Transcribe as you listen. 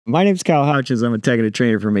My name's Kyle Hodges. I'm a technical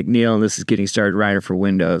trainer for McNeil, and this is Getting Started Rhino for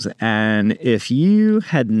Windows. And if you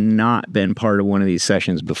had not been part of one of these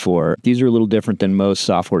sessions before, these are a little different than most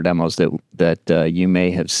software demos that you may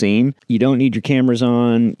have seen. You don't need your cameras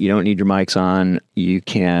on. You don't need your mics on. You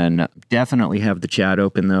can definitely have the chat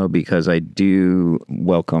open, though, because I do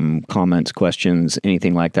welcome comments, questions,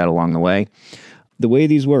 anything like that along the way. The way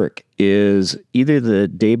these work is either the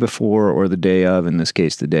day before or the day of, in this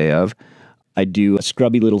case, the day of, I do a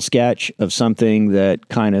scrubby little sketch of something that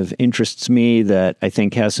kind of interests me, that I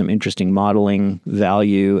think has some interesting modeling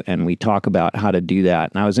value, and we talk about how to do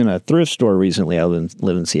that. And I was in a thrift store recently. I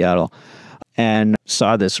live in Seattle, and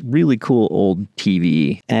saw this really cool old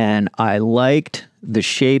TV, and I liked the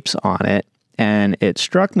shapes on it, and it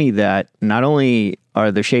struck me that not only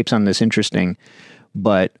are the shapes on this interesting,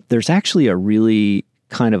 but there's actually a really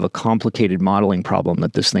kind of a complicated modeling problem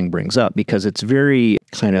that this thing brings up, because it's very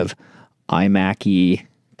kind of iMac-y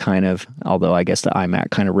kind of, although I guess the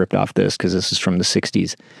iMac kind of ripped off this because this is from the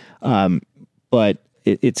 60s. But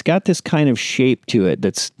it's got this kind of shape to it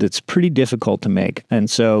that's pretty difficult to make. And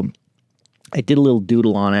so I did a little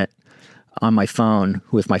doodle on it on my phone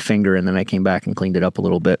with my finger, and then I came back and cleaned it up a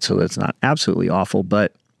little bit so that's not absolutely awful.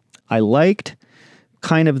 But I liked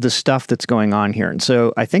kind of the stuff that's going on here. And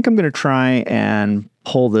so I think I'm going to try and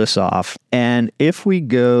pull this off. And if we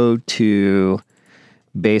go to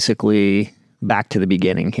basically back to the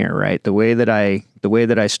beginning here, right? The way that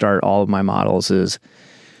I start all of my models is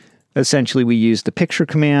essentially we use the picture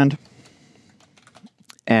command.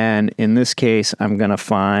 And in this case, I'm going to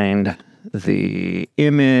find the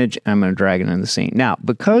image. I'm going to drag it into the scene. Now,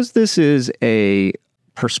 because this is a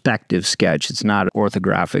perspective sketch, it's not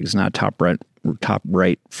orthographic, it's not top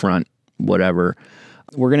right, front, whatever.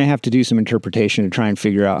 We're going to have to do some interpretation to try and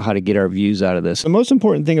figure out how to get our views out of this. The most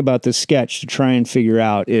important thing about this sketch to try and figure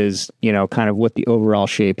out is, kind of what the overall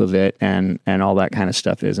shape of it and all that kind of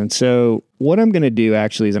stuff is. And so what I'm going to do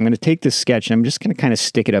actually is I'm going to take this sketch and I'm just going to kind of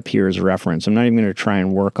stick it up here as a reference. I'm not even going to try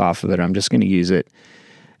and work off of it. I'm just going to use it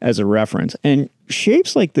as a reference. And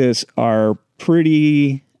shapes like this are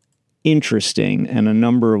pretty interesting in a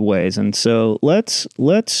number of ways. And so let's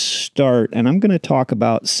start, and I'm going to talk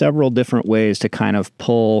about several different ways to kind of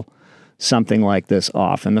pull something like this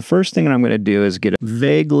off. And the first thing that I'm going to do is get a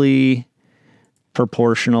vaguely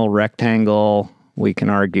proportional rectangle. We can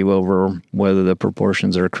argue over whether the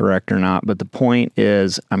proportions are correct or not, but the point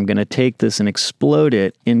is I'm going to take this and explode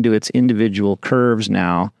it into its individual curves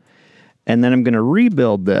now, and then I'm going to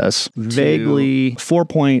rebuild this vaguely 4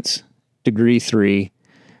 points, degree 3,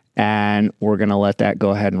 and we're going to let that go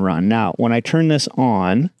ahead and run. Now, when I turn this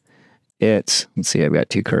on, let's see, I've got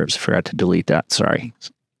 2 curves. I forgot to delete that. Sorry.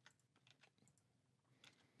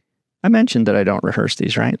 I mentioned that I don't rehearse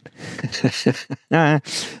these, right?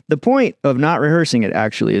 The point of not rehearsing it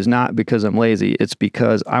actually is not because I'm lazy. It's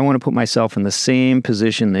because I want to put myself in the same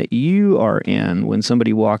position that you are in when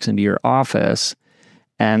somebody walks into your office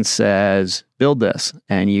and says, build this,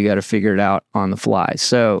 and you got to figure it out on the fly.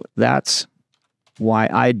 So that's why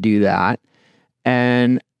I do that.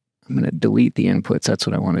 And I'm going to delete the inputs. That's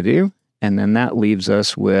what I want to do. And then that leaves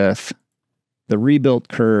us with the rebuilt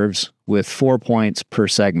curves with 4 points per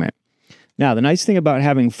segment. Now, the nice thing about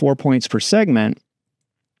having 4 points per segment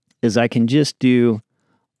is I can just do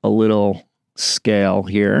a little scale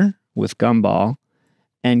here with Gumball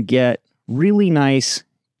and get really nice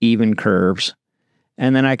even curves.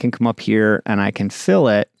 And then I can come up here and I can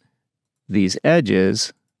fillet these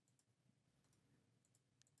edges.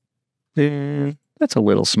 That's a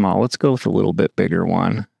little small. Let's go with a little bit bigger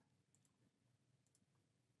one.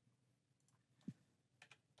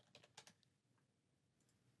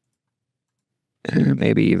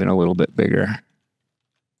 Maybe even a little bit bigger.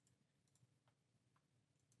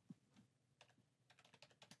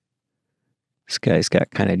 This guy's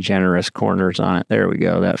got kind of generous corners on it. There we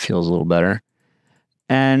go. That feels a little better.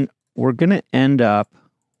 And we're going to end up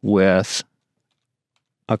with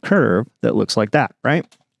a curve that looks like that, right?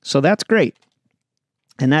 So that's great.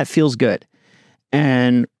 And that feels good.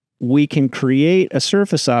 And we can create a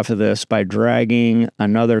surface off of this by dragging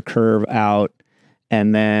another curve out.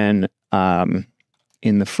 And then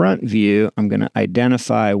in the front view, I'm going to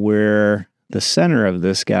identify where the center of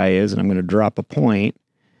this guy is. And I'm going to drop a point.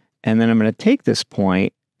 And then I'm going to take this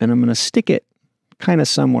point and I'm going to stick it kind of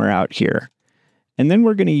somewhere out here. And then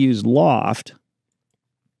we're going to use loft.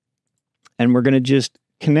 And we're going to just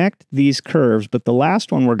connect these curves, but the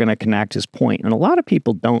last one we're going to connect is point. And a lot of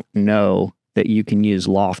people don't know that you can use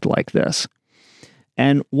loft like this.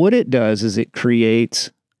 And what it does is it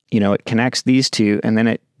creates, it connects these two, and then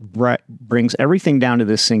it brings everything down to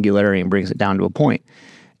this singularity and brings it down to a point.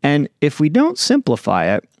 And if we don't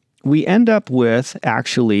simplify it, we end up with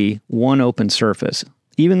actually one open surface.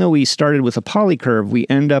 Even though we started with a polycurve, we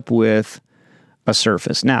end up with a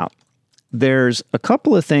surface. Now, there's a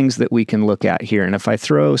couple of things that we can look at here. And if I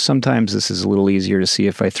throw, sometimes this is a little easier to see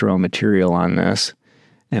if I throw a material on this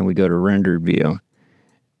and we go to rendered view.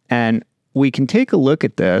 And we can take a look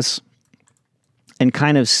at this and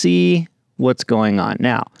kind of see what's going on.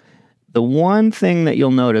 Now, the one thing that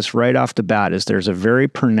you'll notice right off the bat is there's a very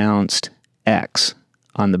pronounced X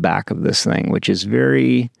on the back of this thing, which is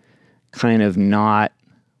very kind of not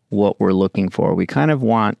what we're looking for. We kind of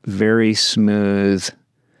want very smooth,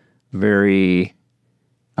 very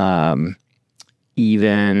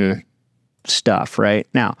even stuff, right?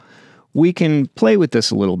 Now, we can play with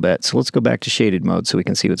this a little bit. So let's go back to shaded mode so we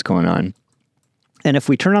can see what's going on. And if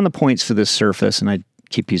we turn on the points for this surface, and I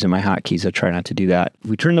keep using my hotkeys, I try not to do that. If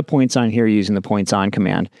we turn the points on here using the points on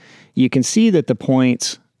command, you can see that the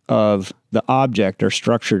points of the object are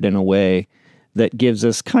structured in a way that gives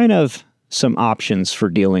us kind of some options for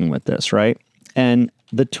dealing with this, right? And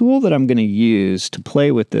the tool that I'm going to use to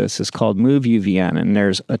play with this is called Move UVN, and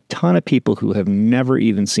there's a ton of people who have never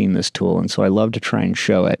even seen this tool, and so I love to try and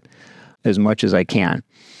show it as much as I can.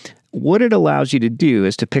 What it allows you to do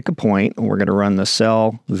is to pick a point, and we're going to run the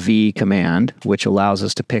cell V command, which allows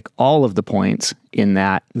us to pick all of the points in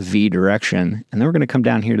that V direction, and then we're going to come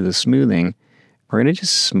down here to the smoothing. We're going to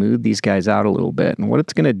just smooth these guys out a little bit, and what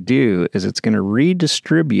it's going to do is it's going to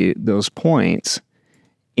redistribute those points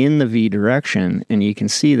in the V direction, and you can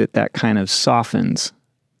see that that kind of softens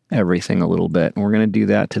everything a little bit. And we're going to do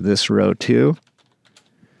that to this row too.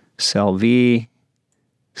 Cell V,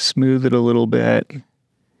 smooth it a little bit,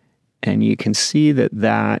 and you can see that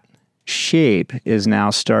that shape is now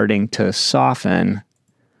starting to soften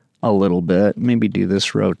a little bit. Maybe do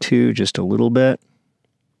this row too, just a little bit.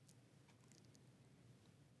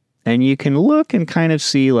 And you can look and kind of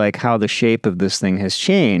see like how the shape of this thing has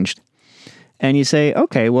changed. And you say,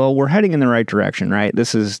 okay, well, we're heading in the right direction, right?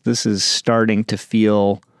 This is starting to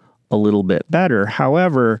feel a little bit better.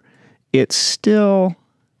 However, it's still,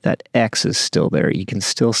 that X is still there. You can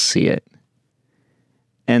still see it.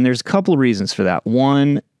 And there's a couple of reasons for that.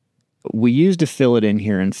 One, we used a fillet in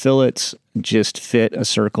here, and fillets just fit a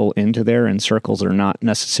circle into there, and circles are not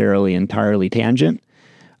necessarily entirely tangent.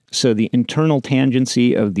 So the internal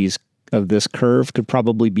tangency of this curve could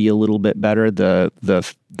probably be a little bit better. The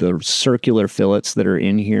circular fillets that are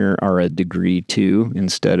in here are a degree 2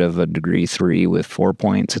 instead of a degree 3 with 4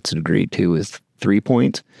 points. It's a degree 2 with 3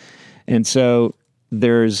 points. And so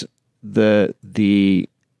there's the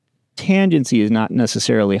tangency is not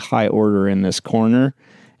necessarily high order in this corner.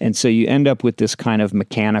 And so you end up with this kind of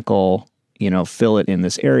mechanical, fillet in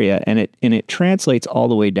this area, and it translates all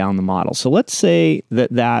the way down the model. So let's say that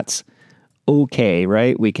that's okay,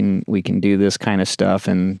 right? We can do this kind of stuff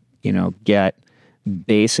and, get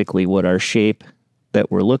basically what our shape that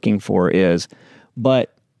we're looking for is,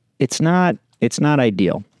 but it's not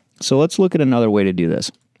ideal. So let's look at another way to do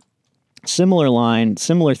this. Similar line,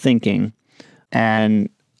 similar thinking,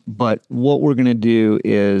 but what we're going to do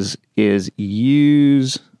is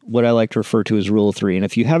use what I like to refer to as rule of 3. And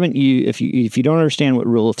if you don't understand what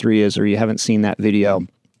rule of 3 is, or you haven't seen that video,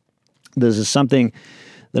 this is something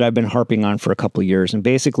that I've been harping on for a couple of years. And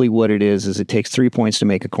basically what it is it takes 3 points to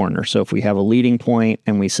make a corner. So if we have a leading point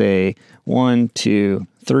and we say 1, 2,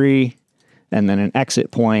 3, and then an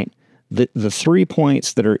exit point, the 3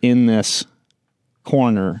 points that are in this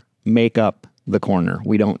corner make up the corner.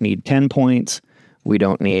 We don't need 10 points. We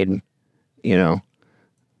don't need,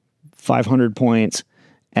 500 points.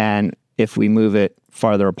 And if we move it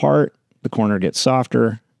farther apart, the corner gets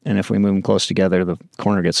softer. And if we move them close together, the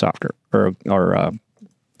corner gets softer. Or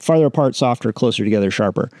farther apart, softer, closer together,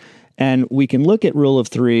 sharper. And we can look at rule of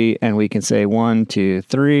 3 and we can say 1, 2,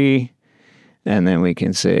 3. And then we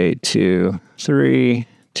can say 2, 3,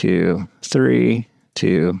 2, 3,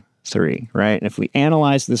 2, 3, right? And if we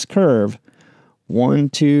analyze this curve, 1,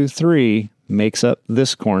 2, 3 makes up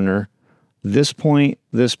this corner. This point,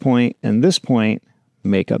 and this point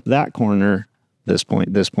make up that corner. This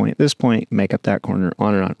point, this point make up that corner,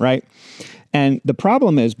 on and on, right? And the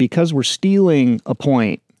problem is, because we're stealing a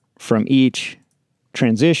point from each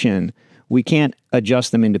transition, we can't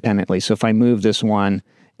adjust them independently. So if I move this one,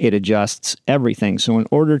 it adjusts everything. So in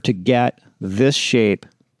order to get this shape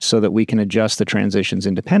so that we can adjust the transitions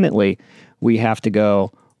independently, we have to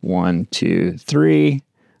go 1, 2, 3,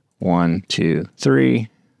 1, 2, 3,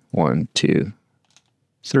 1, 2,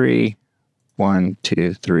 3, 1,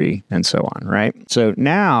 2, 3, and so on, right? So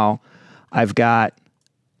now I've got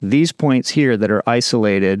these points here that are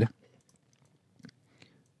isolated,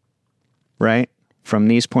 right, from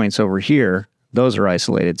these points over here those are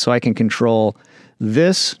isolated. So I can control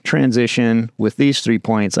this transition with these 3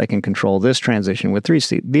 points. I can control this transition with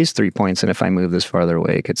these 3 points. And if I move this farther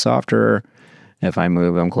away, it gets softer. If I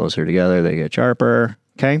move them closer together, they get sharper.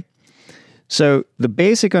 Okay. So the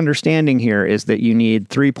basic understanding here is that you need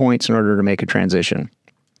 3 points in order to make a transition.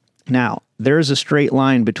 Now, there's a straight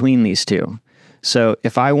line between these two. So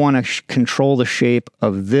if I want to control the shape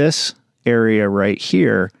of this area right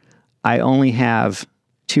here, I only have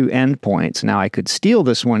 2 endpoints. Now I could steal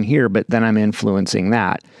this one here, but then I'm influencing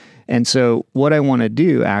that. And so what I want to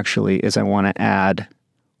do actually is I want to add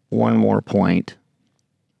one more point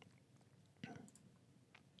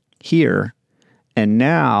here. And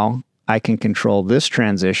now I can control this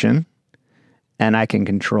transition, and I can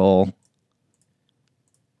control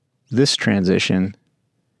this transition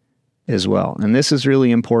as well. And this is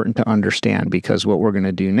really important to understand, because what we're going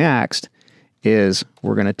to do next is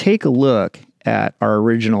we're going to take a look at our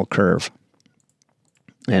original curve.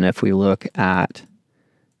 And if we look at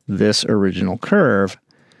this original curve,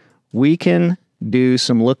 we can do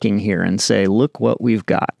some looking here and say, look what we've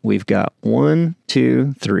got. We've got 1,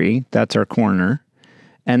 2, 3, that's our corner.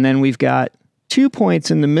 And then we've got 2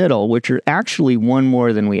 points in the middle, which are actually one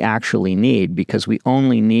more than we actually need, because we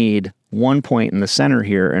only need 1 point in the center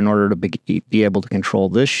here in order to be able to control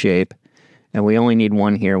this shape. And we only need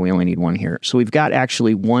 1 here, we only need 1 here. So we've got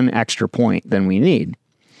actually 1 extra point than we need.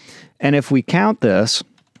 And if we count this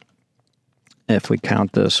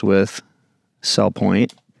with cell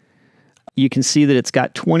point, you can see that it's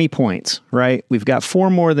got 20 points, right? We've got 4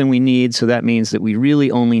 more than we need, so that means that we really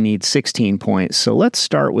only need 16 points. So let's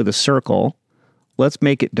start with a circle. Let's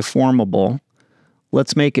make it deformable.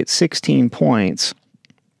 Let's make it 16 points.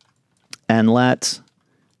 And let's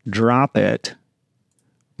drop it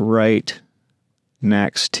right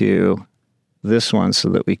next to this one so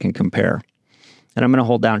that we can compare. And I'm going to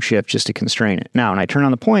hold down Shift just to constrain it. Now, when I turn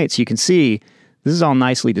on the points, you can see this is all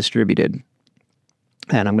nicely distributed.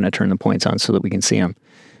 And I'm going to turn the points on so that we can see them.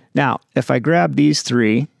 Now, if I grab these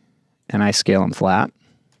 3 and I scale them flat,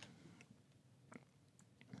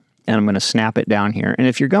 and I'm going to snap it down here. And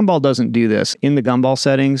if your gumball doesn't do this, in the gumball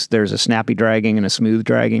settings, there's a snappy dragging and a smooth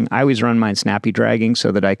dragging. I always run mine snappy dragging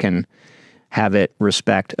so that I can have it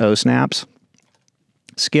respect O snaps.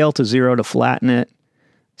 Scale to 0 to flatten it,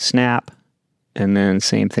 snap, and then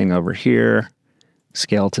same thing over here,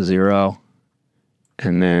 scale to 0,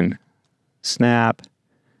 and then snap,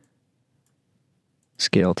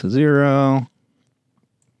 scale to 0,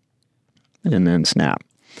 and then snap.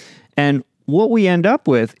 And what we end up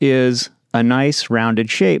with is a nice rounded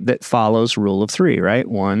shape that follows rule of 3, right?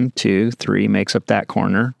 1, 2, 3 makes up that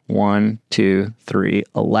corner. 1, 2, 3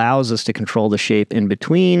 allows us to control the shape in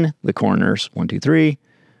between the corners. 1, 2, 3,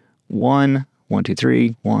 1, 1, 2,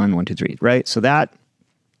 3, 1, 1, 2, 3, right? So that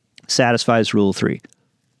satisfies rule 3.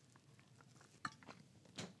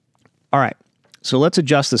 All right, so let's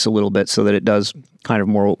adjust this a little bit so that it does kind of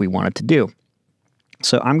more what we want it to do.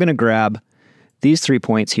 So I'm going to grab these 3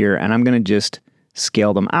 points here, and I'm going to just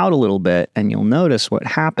scale them out a little bit, and you'll notice what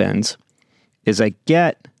happens is I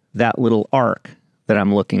get that little arc that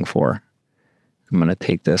I'm looking for. I'm going to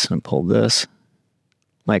take this and pull this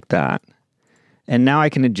like that. And now I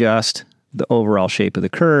can adjust the overall shape of the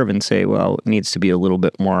curve and say, well, it needs to be a little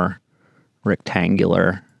bit more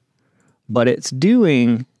rectangular. But it's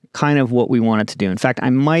doing kind of what we want it to do. In fact, I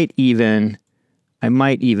might even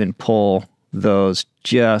pull those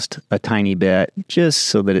just a tiny bit, just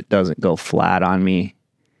so that it doesn't go flat on me.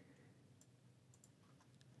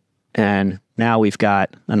 And now we've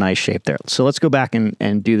got a nice shape there. So let's go back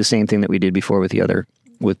and do the same thing that we did before with the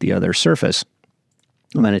other surface.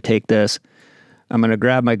 I'm going to take this. I'm going to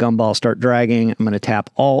grab my gumball, start dragging. I'm going to tap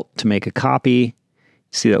Alt to make a copy.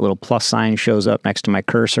 See that little plus sign shows up next to my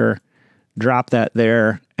cursor. Drop that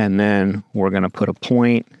there, and then we're going to put a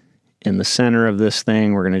point in the center of this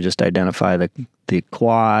thing. We're going to just identify the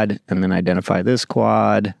quad, and then identify this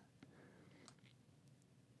quad.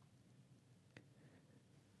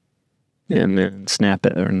 And then snap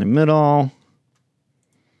it in the middle.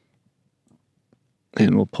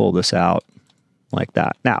 And we'll pull this out like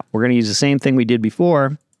that. Now, we're going to use the same thing we did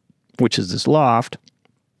before, which is this loft.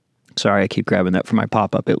 Sorry, I keep grabbing that for my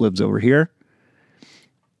pop-up. It lives over here.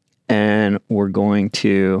 And we're going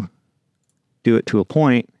to do it to a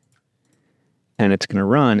point, and it's going to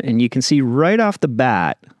run. And you can see right off the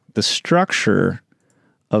bat, the structure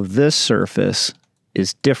of this surface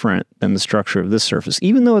is different than the structure of this surface.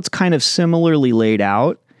 Even though it's kind of similarly laid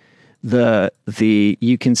out,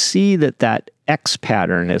 you can see that X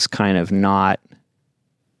pattern is kind of not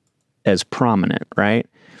as prominent, right?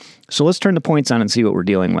 So let's turn the points on and see what we're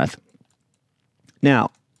dealing with.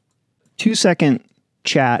 Now, 2-second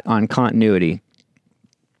chat on continuity.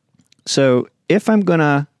 So if I'm going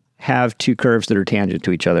to have two curves that are tangent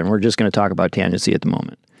to each other, and we're just going to talk about tangency at the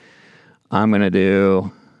moment, I'm going to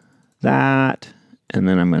do that, and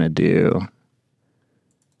then I'm going to do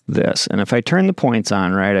this. And if I turn the points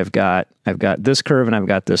on, right, I've got this curve and I've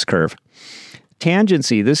got this curve.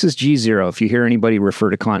 Tangency, this is G0. If you hear anybody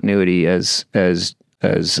refer to continuity as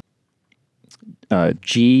G0,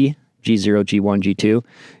 G1, G2,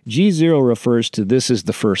 G0 refers to this is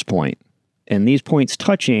the first point. And these points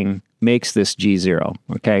touching makes this G0.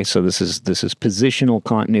 Okay, so this is positional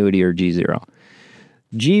continuity, or G0.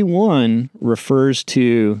 G1 refers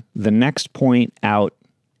to the next point out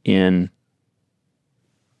in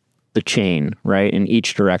the chain, right, in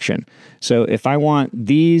each direction. So if I want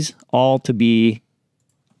these all to be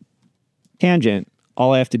tangent,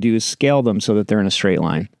 all I have to do is scale them so that they're in a straight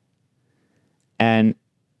line. And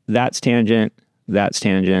that's tangent, that's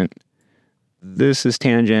tangent, this is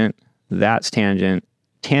tangent, that's tangent.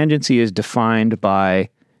 Tangency is defined by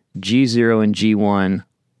G0 and G1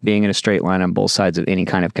 being in a straight line on both sides of any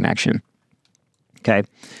kind of connection. Okay?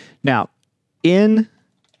 Now, in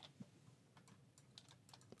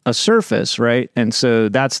a surface, right? And so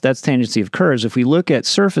that's tangency of curves. If we look at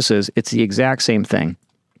surfaces, it's the exact same thing.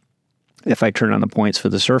 If I turn on the points for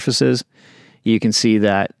the surfaces, you can see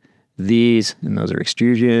that these, and those are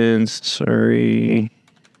extrusions, sorry.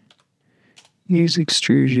 These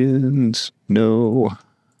extrusions, no.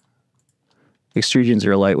 Extrusions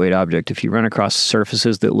are a lightweight object. If you run across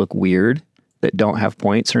surfaces that look weird, that don't have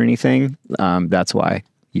points or anything, that's why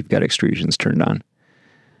you've got extrusions turned on.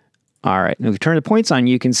 All right, now if you turn the points on,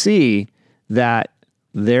 you can see that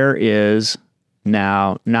there is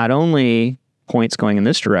now not only points going in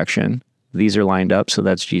this direction, these are lined up, so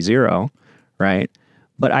that's G0, right?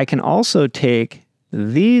 But I can also take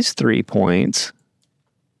these 3 points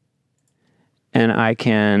and I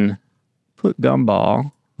can put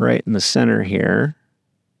gumball right in the center here,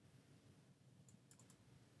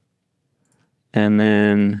 and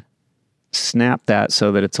then snap that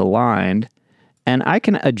so that it's aligned. And I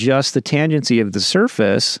can adjust the tangency of the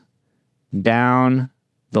surface down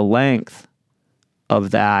the length of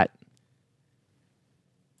that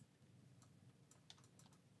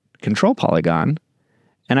control polygon.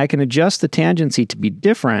 And I can adjust the tangency to be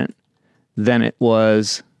different than it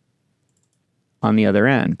was on the other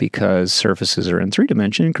end, because surfaces are in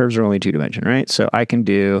 3-dimension, curves are only 2-dimension, right? So I can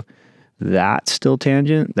do that still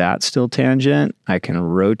tangent, that still tangent. I can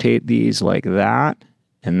rotate these like that,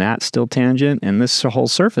 and that's still tangent, and this whole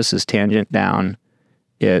surface is tangent down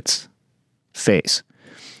its face.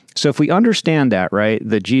 So if we understand that, right,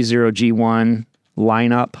 the G0, G1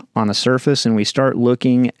 line up on a surface, and we start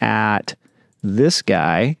looking at this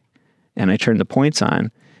guy, and I turn the points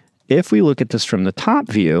on, if we look at this from the top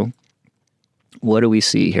view, what do we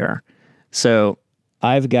see here? So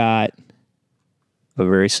I've got a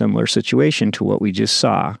very similar situation to what we just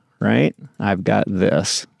saw, right? I've got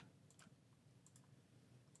this.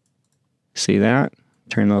 See that?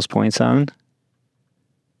 Turn those points on.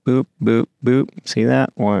 Boop, boop, boop. See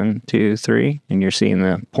that? 1, 2, 3. And you're seeing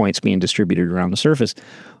the points being distributed around the surface.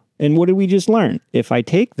 And what did we just learn? If I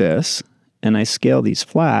take this and I scale these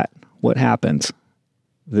flat, what happens?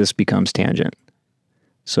 This becomes tangent.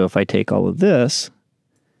 So if I take all of this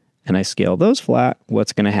and I scale those flat,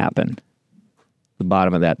 what's going to happen? The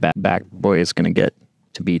bottom of that back boy is going to get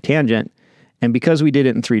to be tangent. And because we did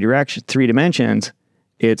it in 3 dimensions,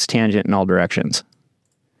 it's tangent in all directions.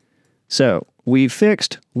 So we've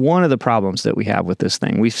fixed one of the problems that we have with this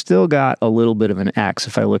thing. We've still got a little bit of an X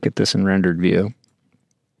if I look at this in rendered view.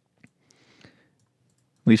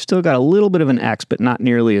 We've still got a little bit of an X, but not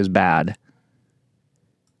nearly as bad.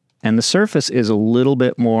 And the surface is a little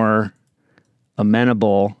bit more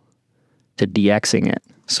amenable to DXing it.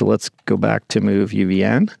 So let's go back to move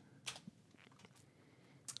UVN.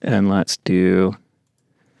 And let's do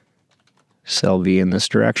cell V in this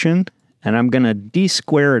direction. And I'm going to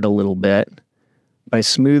de-square it a little bit by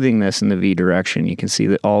smoothing this in the V direction. You can see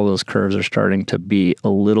that all those curves are starting to be a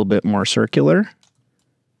little bit more circular.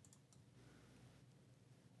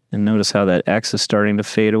 And notice how that X is starting to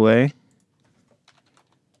fade away.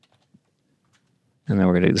 And then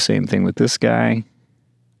we're going to do the same thing with this guy.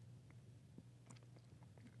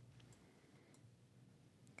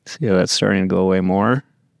 See how that's starting to go away more?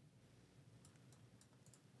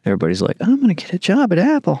 Everybody's like, I'm going to get a job at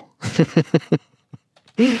Apple.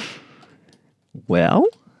 Well,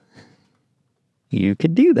 you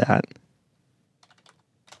could do that.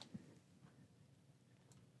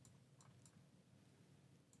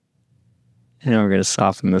 And we're going to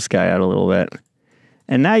soften this guy out a little bit.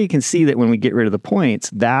 And now you can see that when we get rid of the points,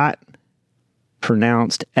 that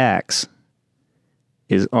pronounced X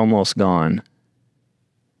is almost gone.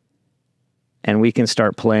 And we can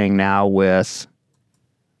start playing now with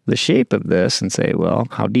the shape of this and say, well,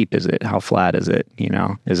 how deep is it? How flat is it? You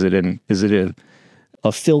know, is it a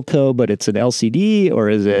Philco, but it's an LCD,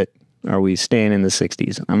 or are we staying in the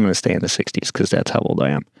 60s? I'm going to stay in the 60s because that's how old I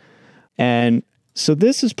am. And so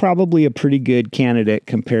this is probably a pretty good candidate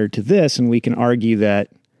compared to this, and we can argue that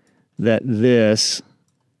this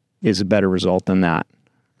is a better result than that,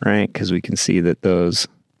 right? Because we can see that those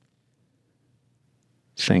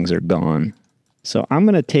things are gone. So I'm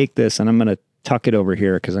going to take this and I'm going to tuck it over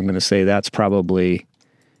here because I'm going to say that's probably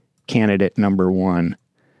candidate number 1.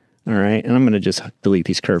 All right, and I'm going to just delete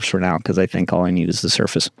these curves for now because I think all I need is the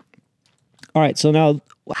surface. All right, so now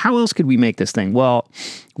how else could we make this thing? Well,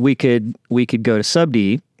 we could go to sub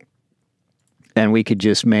D and we could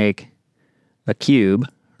just make a cube,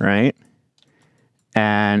 right?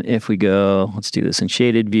 And if we go, let's do this in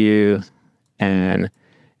shaded view, and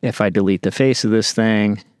if I delete the face of this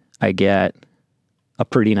thing, I get a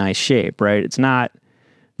pretty nice shape, right? It's not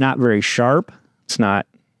very sharp. It's not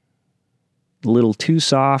a little too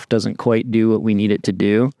soft, doesn't quite do what we need it to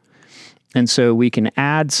do. And so we can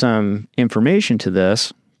add some information to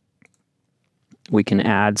this. We can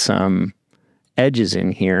add some edges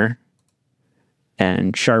in here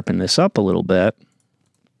and sharpen this up a little bit,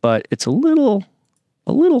 but it's a little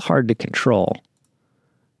hard to control,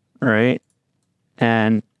 right?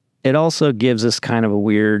 And it also gives us kind of a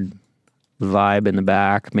weird vibe in the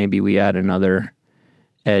back. Maybe we add another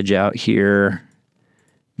edge out here.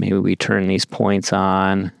 Maybe we turn these points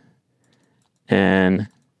on, and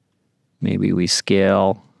maybe we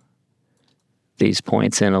scale these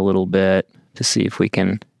points in a little bit to see if we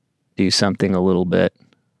can do something a little bit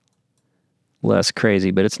less crazy.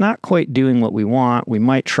 But it's not quite doing what we want. We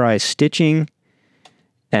might try stitching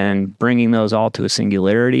and bringing those all to a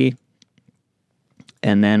singularity.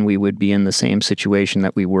 And then we would be in the same situation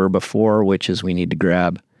that we were before, which is we need to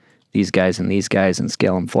grab these guys and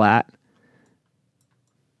scale them flat.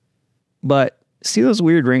 But see those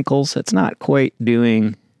weird wrinkles? It's not quite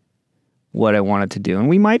doing what I want it to do. And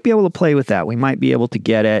we might be able to play with that. We might be able to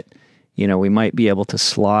get it, you know, we might be able to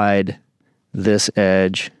slide this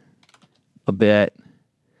edge a bit,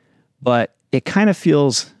 but it kind of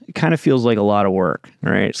feels like a lot of work,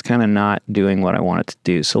 right? It's kind of not doing what I want it to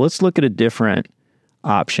do. So let's look at a different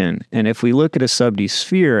option. And if we look at a sub D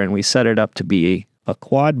sphere and we set it up to be a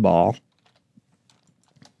quad ball,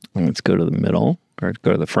 and let's go to the middle or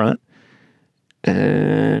go to the front,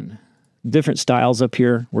 and different styles up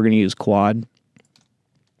here. We're going to use quad.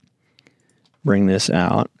 Bring this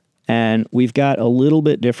out. And we've got a little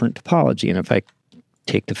bit different topology. And if I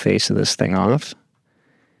take the face of this thing off,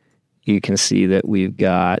 you can see that we've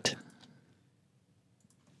got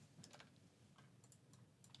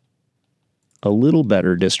a little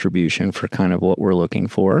better distribution for kind of what we're looking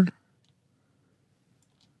for.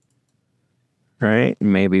 Right?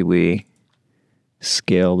 Maybe we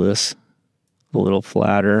scale this a little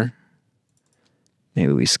flatter.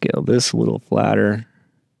 Maybe we scale this a little flatter.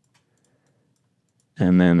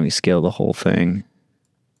 And then we scale the whole thing.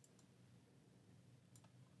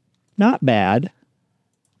 Not bad,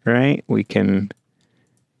 right? We can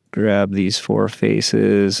grab these 4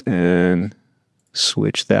 faces and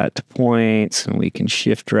switch that to points, and we can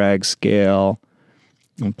shift, drag, scale,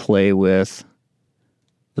 and play with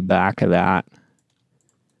the back of that.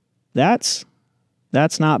 That's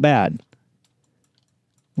not bad.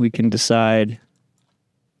 We can decide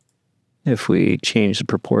if we change the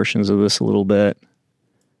proportions of this a little bit.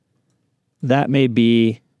 That may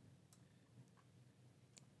be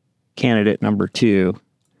candidate number 2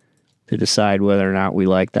 to decide whether or not we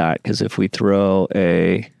like that. Because if we throw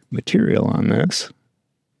a material on this,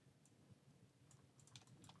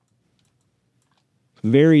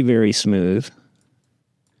 very, very smooth,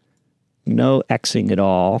 no Xing at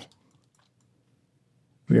all,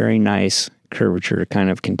 very nice curvature, kind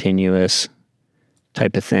of continuous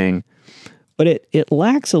type of thing. But it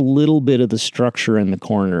lacks a little bit of the structure in the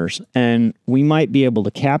corners, and we might be able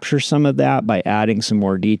to capture some of that by adding some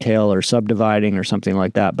more detail or subdividing or something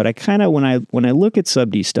like that. But I kind of, when I look at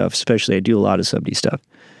sub D stuff, especially I do a lot of sub D stuff,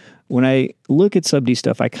 when I look at sub D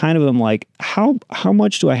stuff, I kind of am like, how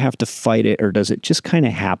much do I have to fight it, or does it just kind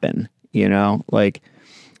of happen? You know, like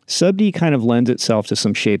sub D kind of lends itself to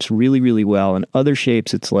some shapes really, really well, and other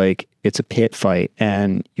shapes it's like it's a pit fight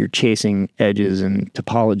and you're chasing edges and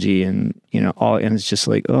topology and, you know, all, and it's just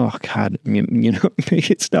like, oh God, you know, make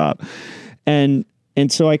it stop. And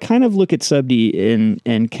so I kind of look at sub D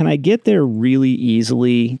and can I get there really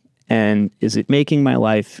easily? And is it making my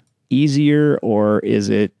life easier, or is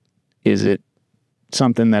it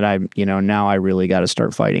something that now I really got to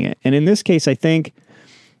start fighting it. And in this case, I think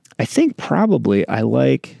probably I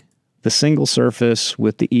like the single surface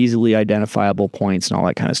with the easily identifiable points and all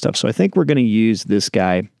that kind of stuff. So I think we're going to use this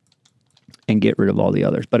guy and get rid of all the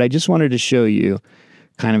others. But I just wanted to show you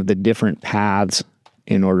kind of the different paths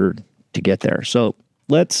in order to get there. So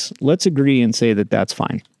let's agree and say that that's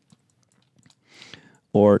fine.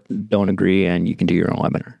 Or don't agree and you can do your own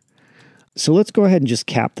webinar. So let's go ahead and just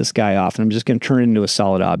cap this guy off, and I'm just going to turn it into a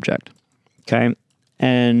solid object. Okay?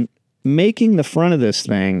 And making the front of this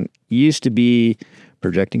thing used to be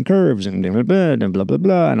projecting curves and blah, blah, blah,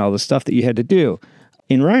 blah, and all the stuff that you had to do.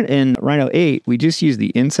 In Rhino 8, we just use the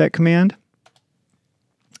inset command,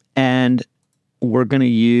 and we're going to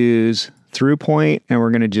use through point, and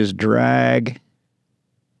we're going to just drag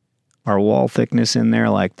our wall thickness in there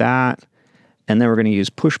like that. And then we're going to use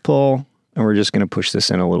push-pull, and we're just going to push this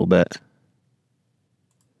in a little bit.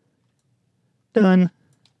 Done.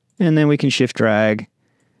 And then we can shift drag.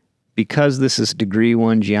 Because this is degree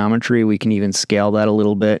 1 geometry, we can even scale that a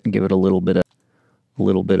little bit and give it a little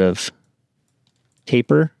bit of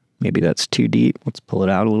taper. Maybe that's too deep. Let's pull it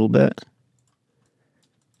out a little bit.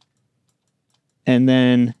 And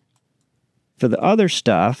then for the other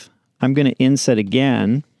stuff, I'm going to inset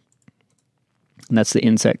again. And that's the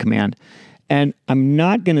inset command. And I'm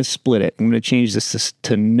not going to split it. I'm going to change this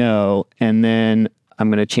to no, and then I'm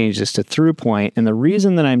going to change this to through point. And the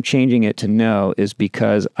reason that I'm changing it to no is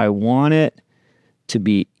because I want it to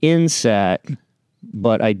be inset,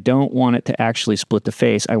 but I don't want it to actually split the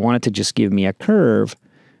face. I want it to just give me a curve,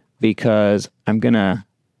 because I'm going to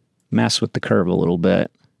mess with the curve a little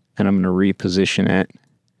bit, and I'm going to reposition it.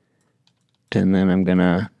 And then I'm going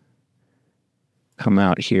to come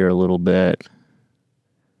out here a little bit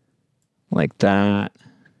like that.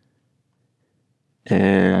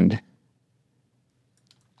 And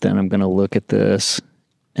then I'm going to look at this,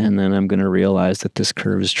 and then I'm going to realize that this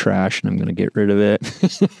curve is trash, and I'm going to get rid of it.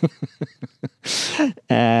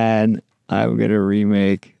 And I'm going to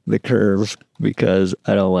remake the curve because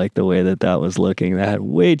I don't like the way that was looking. That had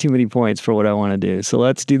way too many points for what I want to do. So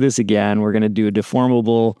let's do this again. We're going to do a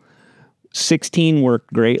deformable. 16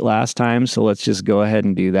 worked great last time, so let's just go ahead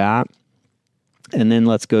and do that. And then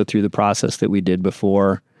let's go through the process that we did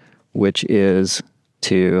before, which is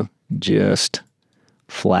to just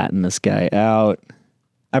flatten this guy out.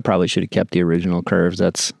 I probably should have kept the original curves.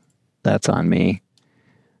 That's on me.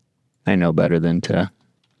 I know better than to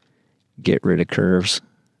get rid of curves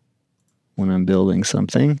when I'm building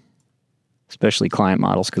something, especially client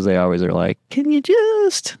models, because they always are like, can you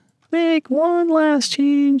just make one last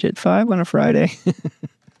change at 5 on a Friday?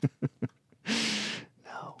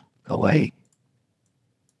 No, go away.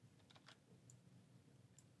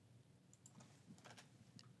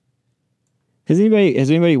 Has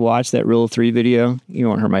anybody watched that Rule of 3 video? You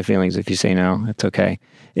won't hurt my feelings if you say no. It's okay.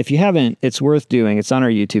 If you haven't, it's worth doing. It's on our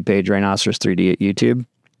YouTube page, Rhinoceros 3D at YouTube.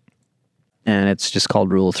 And it's just called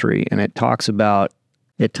Rule of 3. And it talks about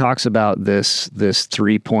this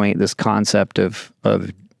 3-point, this concept of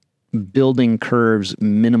building curves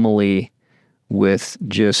minimally with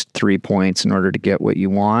just 3 points in order to get what you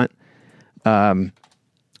want. And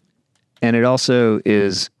it also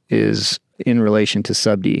is in relation to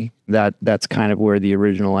sub-D. That's kind of where the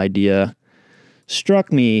original idea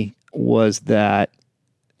struck me, was that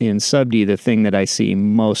in sub-D, the thing that I see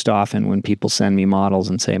most often when people send me models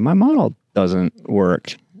and say, my model doesn't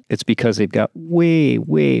work, it's because they've got way,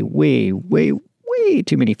 way, way, way, way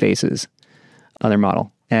too many faces on their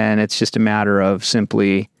model. And it's just a matter of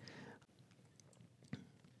simply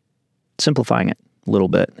simplifying it a little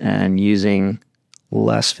bit and using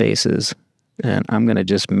less faces. And I'm going to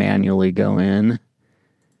just manually go in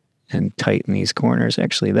and tighten these corners.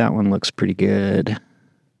 Actually, that one looks pretty good.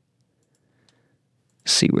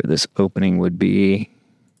 See where this opening would be.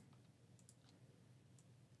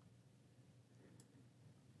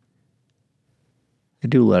 I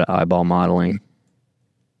do a lot of eyeball modeling.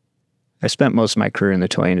 I spent most of my career in the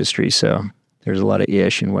toy industry, so there's a lot of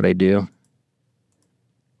ish in what I do.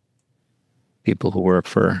 People who work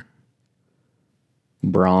for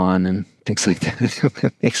Braun and things like that.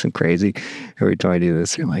 It makes them crazy. Every time I do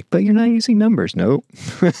this, they're like, but you're not using numbers. Nope.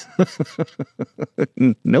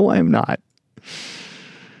 No, I am not.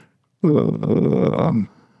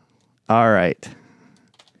 All right.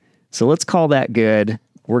 So let's call that good.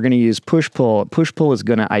 We're going to use push-pull. Push-pull is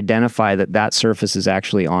going to identify that surface is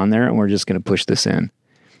actually on there, and we're just going to push this in.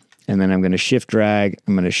 And then I'm going to shift drag.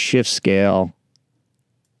 I'm going to shift scale.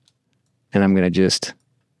 And I'm going to just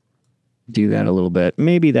do that a little bit.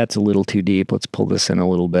 Maybe that's a little too deep. Let's pull this in a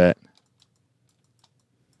little bit.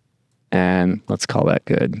 And let's call that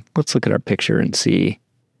good. Let's look at our picture and see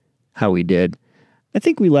how we did. I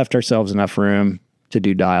think we left ourselves enough room to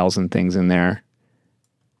do dials and things in there.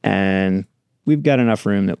 And we've got enough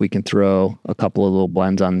room that we can throw a couple of little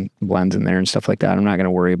blends in there and stuff like that. I'm not going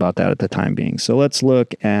to worry about that at the time being. So let's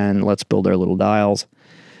look and let's build our little dials.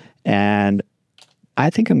 And I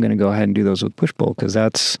think I'm going to go ahead and do those with push-pull because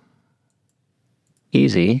that's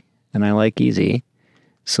easy, and I like easy.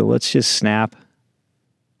 So let's just snap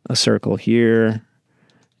a circle here,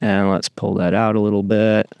 and let's pull that out a little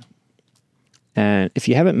bit. And if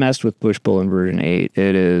you haven't messed with push-pull in version 8,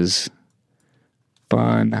 it is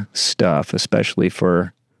fun stuff, especially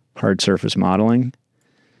for hard surface modeling,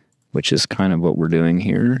 which is kind of what we're doing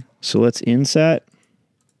here. So let's inset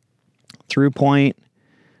through point.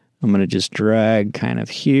 I'm going to just drag kind of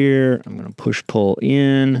here. I'm going to push-pull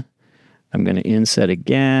in. I'm going to inset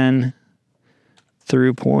again,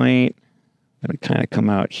 through point. I'm going to kind of come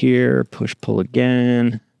out here, push-pull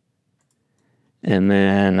again. And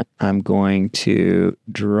then I'm going to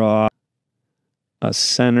draw a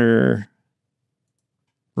center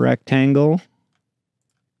rectangle.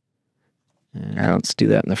 And let's do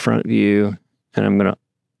that in the front view. And I'm going to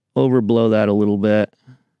overblow that a little bit.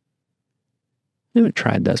 I haven't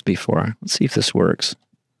tried this before. Let's see if this works.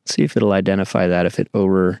 Let's see if it'll identify that if it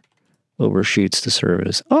overshoots the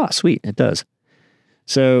surface. Oh, sweet, it does.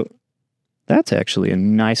 So that's actually a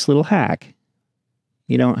nice little hack.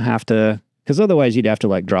 You don't have to, because otherwise you'd have to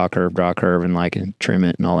like draw a curve, and like and trim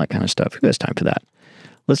it and all that kind of stuff. Who has time for that?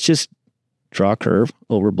 Let's just draw a curve,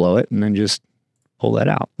 overblow it, and then just pull that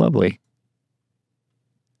out. Lovely.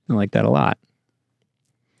 I like that a lot.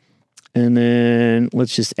 And then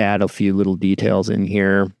let's just add a few little details in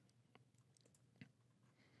here.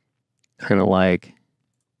 Kind of like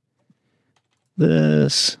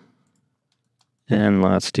this. And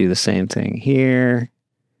let's do the same thing here.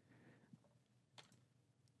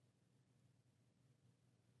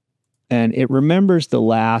 And it remembers the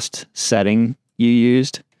last setting you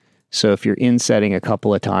used. So if you're insetting a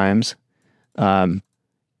couple of times,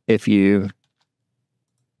 if you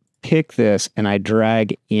pick this and I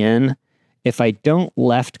drag in, if I don't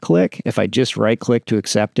left click, if I just right click to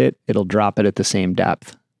accept it, it'll drop it at the same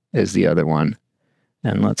depth as the other one.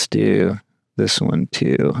 And let's do this one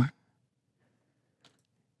too.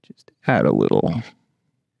 Just add a little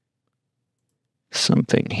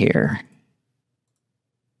something here.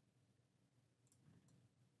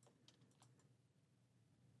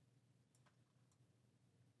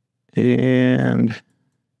 And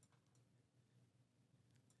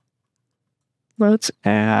let's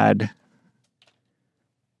add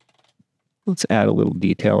a little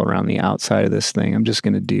detail around the outside of this thing. I'm just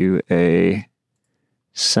going to do a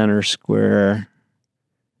center square,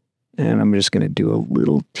 and I'm just going to do a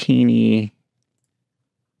little teeny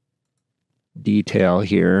detail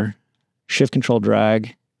here. Shift Control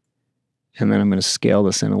drag, and then I'm going to scale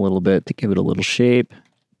this in a little bit to give it a little shape.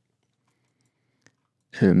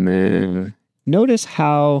 And then notice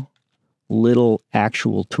how little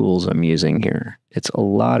actual tools I'm using here. It's a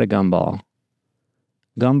lot of gumball.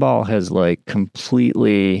 Gumball has like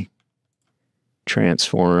completely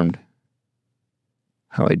transformed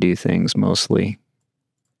how I do things mostly,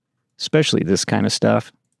 especially this kind of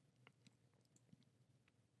stuff.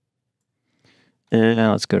 And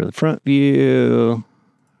now let's go to the front view,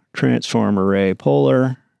 transform array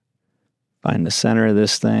polar, find the center of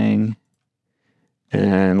this thing,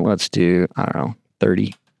 and let's do, I don't know,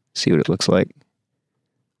 30, see what it looks like.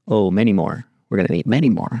 Oh, many more. We're going to need many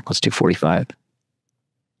more. Let's do 45.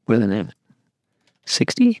 What are the names?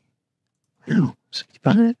 60? No,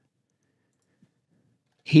 65?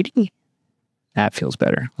 80? That feels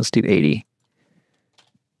better. Let's do 80.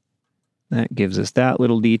 That gives us that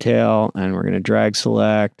little detail, and we're going to drag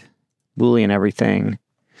select, Boolean everything.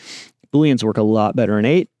 Booleans work a lot better in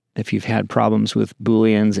 8. If you've had problems with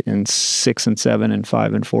Booleans in 6 and 7 and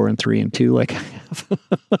 5 and 4 and 3 and 2, like I have.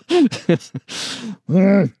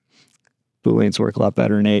 Booleans work a lot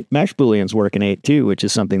better in 8. Mesh Booleans work in 8 too, which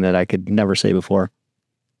is something that I could never say before.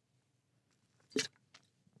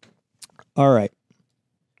 All right.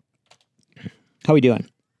 How we doing?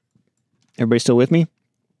 Everybody still with me?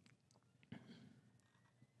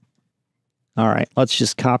 All right, let's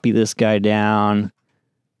just copy this guy down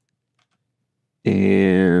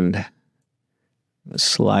and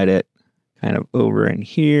slide it kind of over in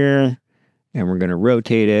here, and we're going to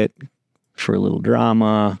rotate it for a little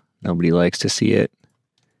drama. Nobody likes to see it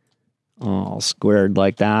all squared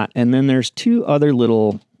like that. And then there's two other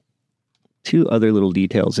little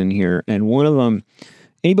details in here, and one of them,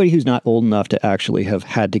 anybody who's not old enough to actually have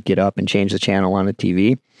had to get up and change the channel on a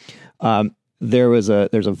TV, there's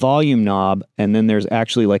a volume knob, and then there's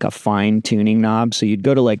actually like a fine tuning knob. So you'd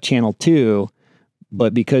go to like channel 2,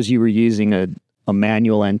 but because you were using a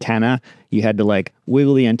manual antenna, you had to like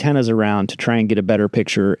wiggle the antennas around to try and get a better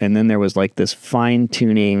picture. And then there was like this fine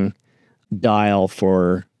tuning dial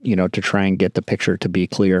for, to try and get the picture to be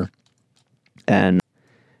clear. And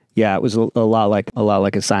yeah, it was a lot like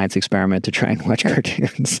a science experiment to try and watch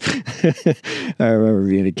cartoons. I remember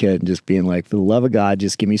being a kid and just being like, for the love of God,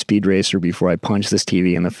 just give me Speed Racer before I punch this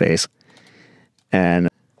TV in the face. And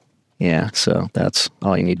yeah, so that's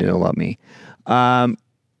all you need to know about me.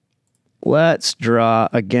 Let's draw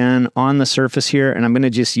again on the surface here, and I'm going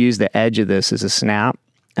to just use the edge of this as a snap,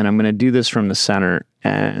 and I'm going to do this from the center.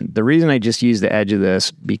 And the reason I just use the edge of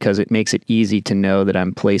this, because it makes it easy to know that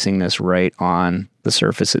I'm placing this right on the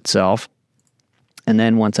surface itself. And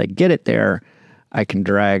then once I get it there, I can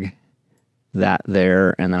drag that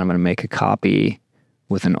there, and then I'm going to make a copy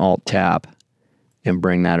with an Alt Tab and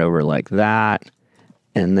bring that over like that.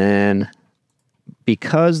 And then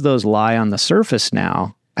because those lie on the surface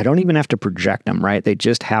now, I don't even have to project them, right? They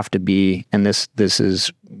just have to be, and this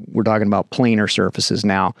is, we're talking about planar surfaces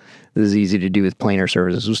now. This is easy to do with planar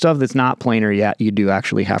surfaces. With stuff that's not planar yet, you do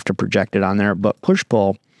actually have to project it on there. But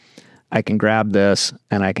push-pull, I can grab this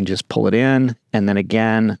and I can just pull it in. And then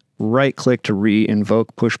again, right-click to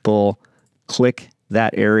re-invoke push-pull, click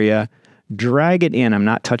that area, drag it in. I'm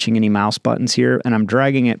not touching any mouse buttons here, and I'm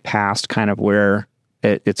dragging it past kind of where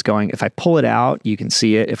it's going. If I pull it out, you can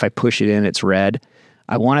see it. If I push it in, it's red.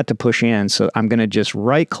 I want it to push in, so I'm going to just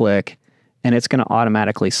right-click, and it's going to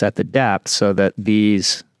automatically set the depth so that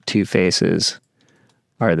these two faces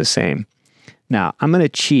are the same. Now, I'm going to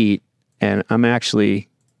cheat, and I'm actually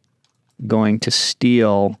going to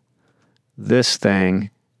steal this thing,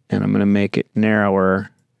 and I'm going to make it narrower,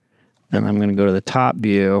 and I'm going to go to the top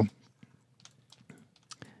view,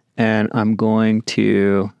 and I'm going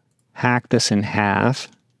to hack this in half.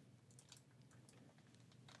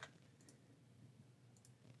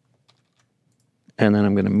 And then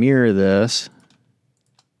I'm going to mirror this,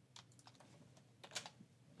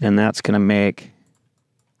 and that's going to make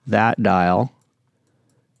that dial.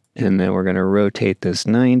 And then we're going to rotate this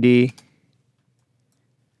 90.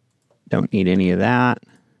 Don't need any of that.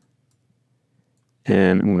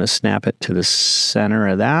 And I'm going to snap it to the center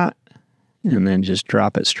of that, and then just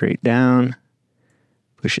drop it straight down,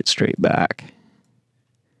 push it straight back.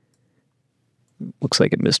 Looks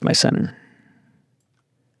like it missed my center.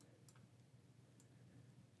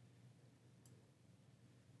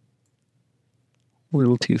 A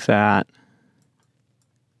little too fat.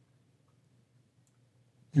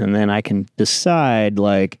 And then I can decide,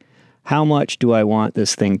 like, how much do I want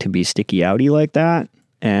this thing to be sticky outy like that?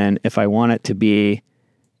 And if I want it to be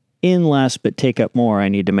in less but take up more, I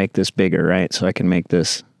need to make this bigger, right? So I can make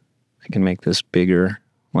this bigger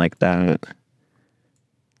like that, a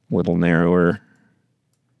little narrower.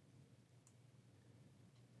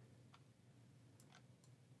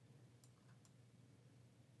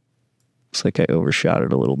 Looks like I overshot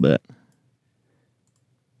it a little bit.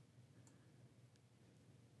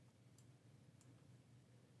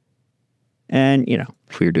 And,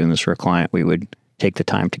 if we were doing this for a client, we would take the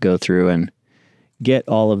time to go through and get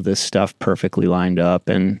all of this stuff perfectly lined up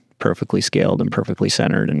and perfectly scaled and perfectly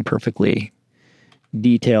centered and perfectly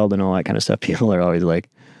detailed and all that kind of stuff. People are always like,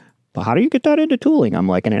 but how do you get that into tooling? I'm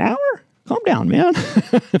like, in an hour? Calm down, man.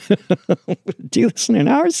 Do this in an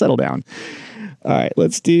hour? Settle down. All right,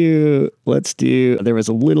 let's do, there was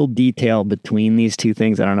a little detail between these two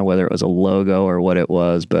things. I don't know whether it was a logo or what it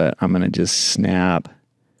was, but I'm going to just snap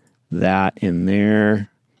that in there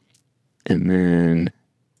and then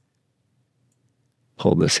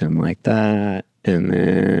pull this in like that and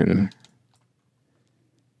then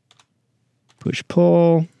push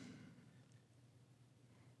pull.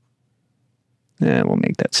 And we'll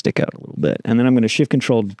make that stick out a little bit. And then I'm going to shift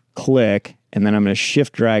control click, and then I'm going to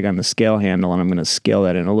shift drag on the scale handle, and I'm going to scale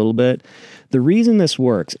that in a little bit. The reason this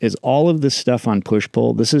works is all of this stuff on push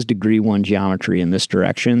pull, this is degree 1 geometry in this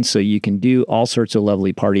direction, so you can do all sorts of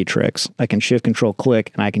lovely party tricks. I can shift control click,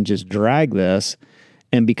 and I can just drag this,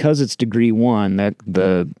 and because it's degree 1, that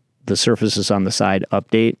the surfaces on the side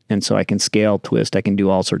update, and so I can scale, twist, I can do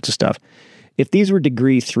all sorts of stuff. If these were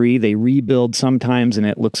degree 3, they rebuild sometimes and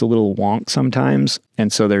it looks a little wonk sometimes.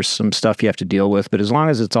 And so there's some stuff you have to deal with. But as long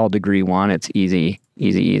as it's all degree 1, it's easy,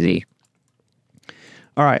 easy, easy.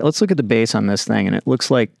 All right, let's look at the base on this thing. And it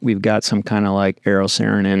looks like we've got some kind of like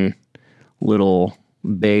Aerocerin little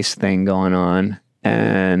base thing going on.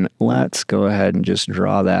 And let's go ahead and just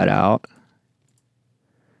draw that out.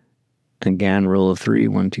 Again, rule of 3,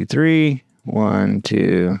 1, 2, 3, 1,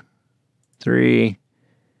 2, 3.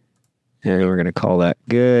 And we're going to call that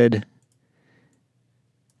good.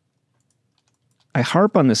 I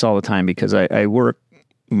harp on this all the time because I work,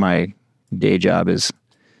 my day job is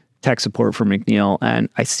tech support for McNeil, and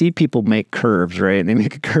I see people make curves, right? And they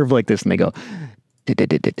make a curve like this and they go,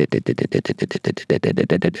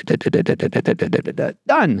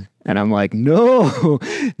 done. And I'm like, no,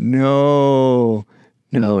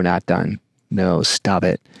 not done. No, stop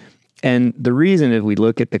it. And the reason, if we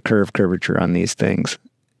look at the curvature on these things,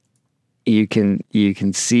 you can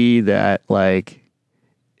see that, like,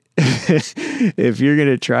 if you're going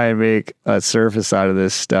to try and make a surface out of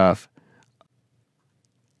this stuff,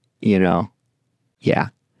 you know, yeah,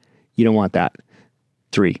 you don't want that.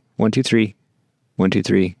 3, 1, 2, 3, 1, 2,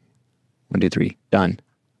 3, 1, 2, 3, done.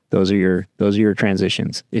 Those are your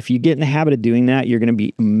transitions. If you get in the habit of doing that, you're going to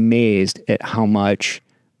be amazed at how much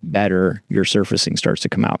better your surfacing starts to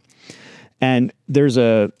come out. And there's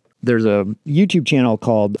a YouTube channel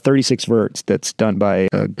called 36 Verts that's done by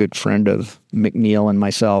a good friend of McNeil and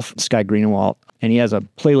myself, Sky Greenewalt, and he has a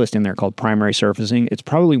playlist in there called Primary Surfacing. It's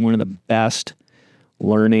probably one of the best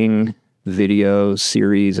learning video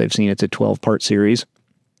series I've seen. It's a 12-part series.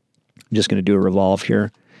 I'm just going to do a revolve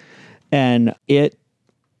here. And it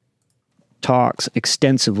talks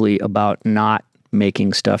extensively about not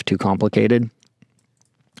making stuff too complicated.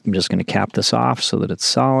 I'm just going to cap this off so that it's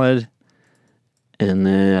solid. And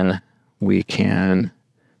then we can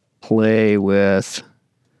play with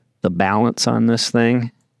the balance on this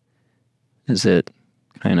thing. Is it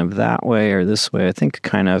kind of that way or this way? I think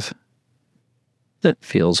kind of that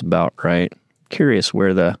feels about right. Curious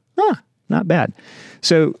where not bad.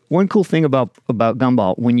 So one cool thing about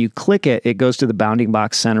Gumball, when you click it, it goes to the bounding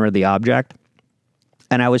box center of the object.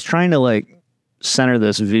 And I was trying to like center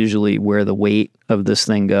this visually where the weight of this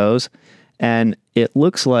thing goes. And it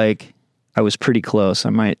looks like I was pretty close.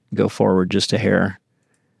 I might go forward just a hair.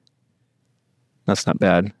 That's not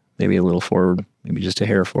bad. Maybe a little forward, maybe just a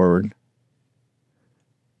hair forward.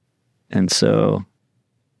 And so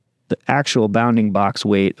the actual bounding box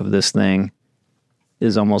weight of this thing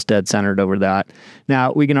is almost dead centered over that.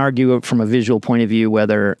 Now, we can argue from a visual point of view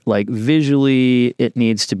whether, like, visually it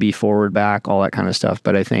needs to be forward, back, all that kind of stuff,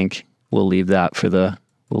 but I think we'll leave that for the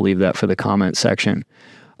comment section.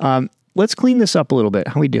 Let's clean this up a little bit.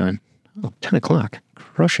 How are we doing? Oh, 10 o'clock.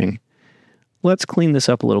 Crushing. Let's clean this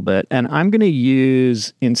up a little bit. And I'm going to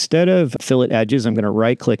use, instead of fillet edges, I'm going to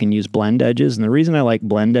right-click and use blend edges. And the reason I like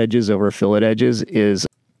blend edges over fillet edges is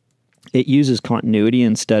it uses continuity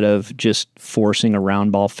instead of just forcing a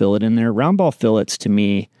round ball fillet in there. Round ball fillets, to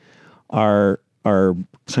me, are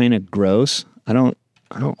kind of gross. I don't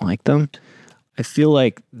like them. I feel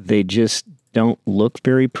like they just don't look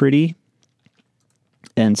very pretty.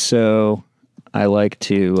 And so I like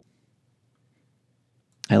to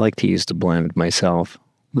use the blend myself.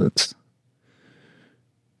 Let's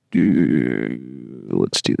do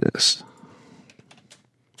this.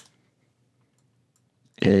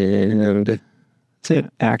 And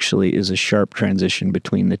it actually is a sharp transition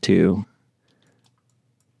between the two,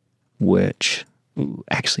 which,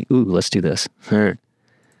 let's do this.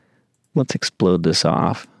 Let's explode this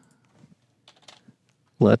off.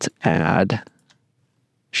 Let's add,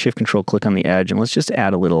 Shift Control click on the edge, and let's just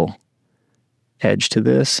add a little edge to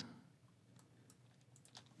this.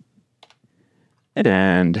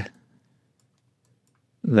 And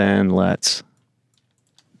then I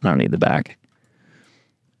don't need the back.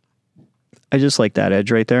 I just like that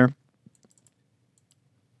edge right there.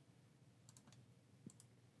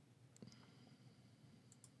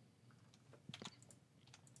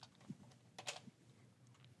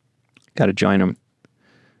 Got to join them.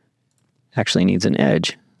 Actually needs an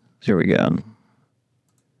edge. There we go.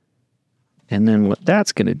 And then what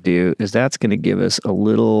that's going to do is that's going to give us a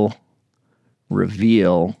little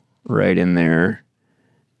reveal right in there.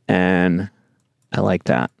 And I like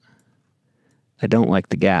that. I don't like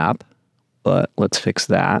the gap, but let's fix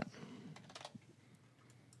that.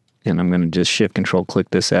 And I'm going to just Shift Control click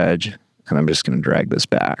this edge, and I'm just going to drag this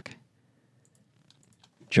back.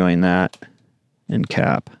 Join that and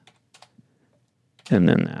cap. And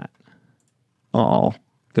then that all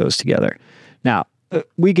goes together. Now,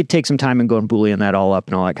 we could take some time and go and Boolean that all up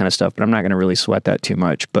and all that kind of stuff, but I'm not going to really sweat that too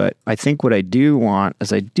much. But I think what I do want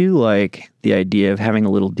is I do like the idea of having a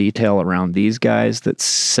little detail around these guys that's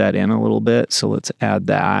set in a little bit. So let's add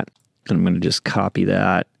that. And I'm going to just copy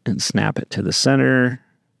that and snap it to the center.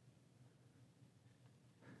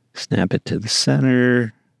 Snap it to the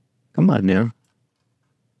center. Come on now.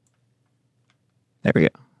 There we go.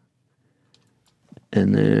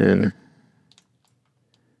 And then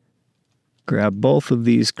grab both of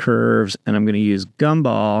these curves, and I'm going to use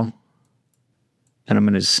Gumball and I'm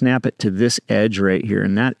going to snap it to this edge right here.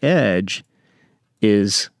 And that edge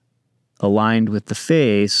is aligned with the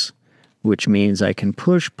face, which means I can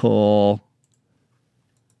push-pull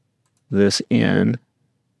this in.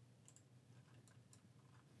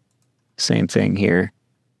 Same thing here.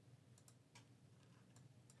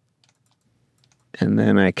 And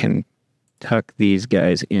then I can tuck these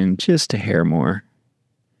guys in just a hair more.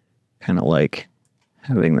 Kind of like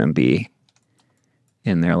having them be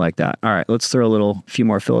in there like that. All right, let's throw a few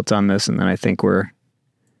more fillets on this, and then I think we're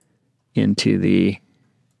into the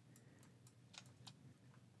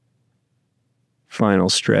final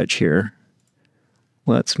stretch here.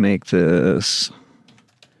 Let's make this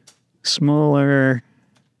smaller.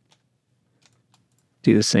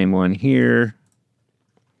 Do the same one here.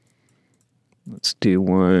 Let's do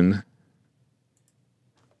one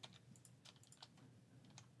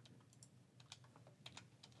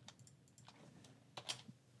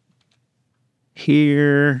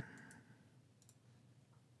here.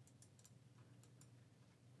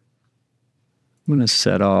 I'm going to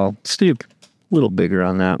set all. Let's do a little bigger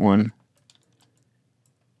on that one.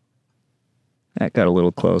 That got a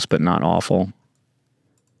little close, but not awful.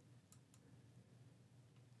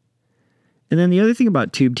 And then the other thing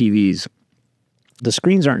about tube TVs, the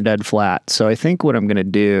screens aren't dead flat. So I think what I'm going to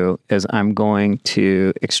do is I'm going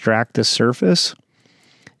to extract the surface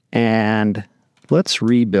and let's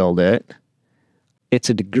rebuild it. It's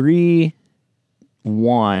a degree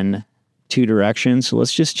 1, 2 directions. So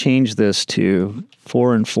let's just change this to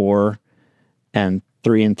 4 and 4 and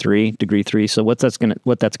 3 and 3, degree 3. So what that's going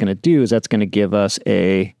to do is that's going to give us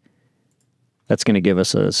a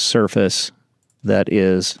surface that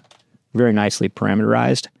is very nicely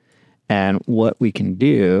parameterized. And what we can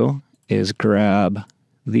do is grab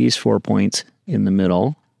these 4 points in the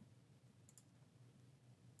middle.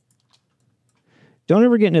 Don't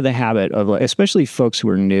ever get into the habit of, especially folks who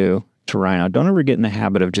are new to Rhino, don't ever get in the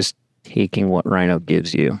habit of just taking what Rhino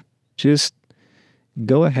gives you. Just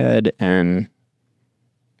go ahead and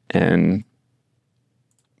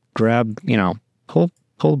grab, pull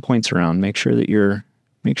the points around. Make sure that you're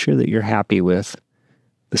happy with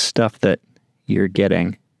the stuff that you're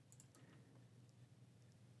getting.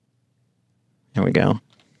 There we go.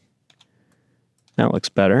 That looks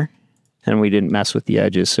better. And we didn't mess with the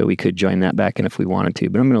edges, so we could join that back in if we wanted to.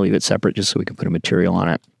 But I'm going to leave it separate just so we can put a material on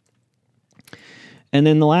it. And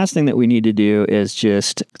then the last thing that we need to do is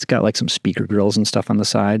it's got like some speaker grills and stuff on the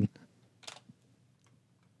side.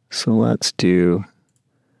 So let's do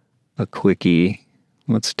a quickie.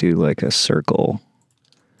 Let's do like a circle.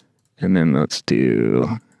 And then let's do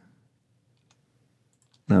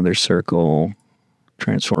another circle,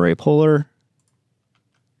 transform array polar.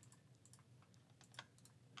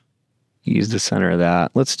 Use the center of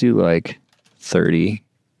that. Let's do like 30.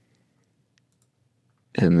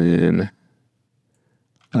 And then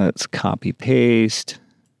let's copy paste.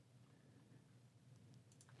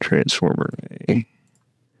 Transform array.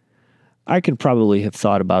 I could probably have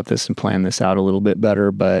thought about this and planned this out a little bit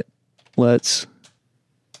better, but let's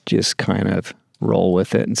just kind of roll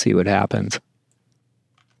with it and see what happens.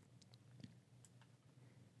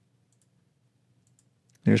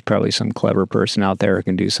 There's probably some clever person out there who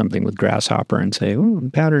can do something with Grasshopper and say, oh,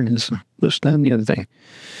 the pattern is this, that, and the other thing.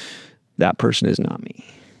 That person is not me.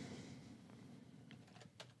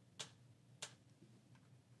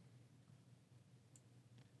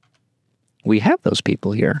 We have those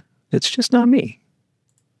people here. It's just not me.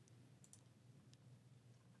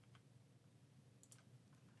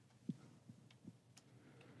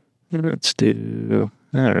 Let's do,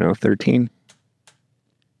 I don't know, 13.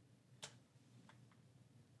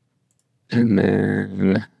 And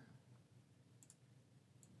then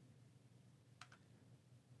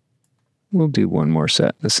we'll do one more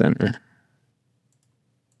set in the center.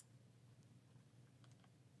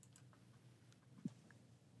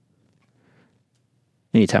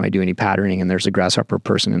 Anytime I do any patterning and there's a Grasshopper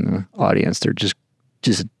person in the audience, they're just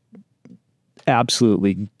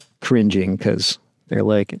absolutely cringing because they're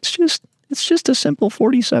like, it's just a simple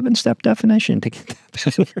 47-step definition to get that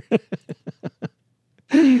pattern.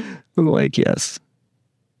 I'm like, yes,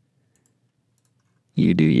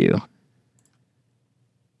 you do you.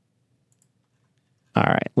 All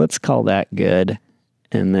right, let's call that good.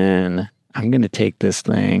 And then I'm going to take this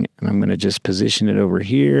thing and I'm going to just position it over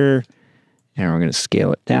here. And we're going to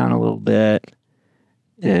scale it down a little bit.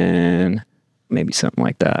 And maybe something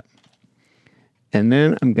like that. And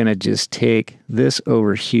then I'm going to just take this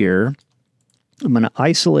over here. I'm going to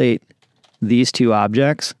isolate these two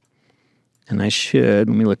objects. And let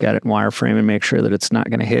me look at it in wireframe and make sure that it's not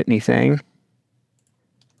going to hit anything.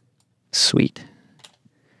 Sweet.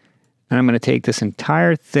 And I'm going to take this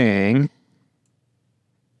entire thing,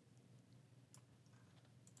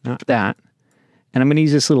 not that, and I'm going to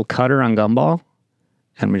use this little cutter on Gumball,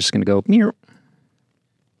 and I'm just going to go, meow,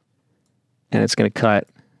 and it's going to cut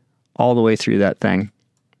all the way through that thing.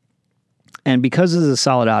 And because this is a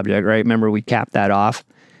solid object, right? Remember, we capped that off.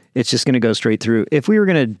 It's just going to go straight through. If we were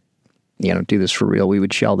going to, do this for real, we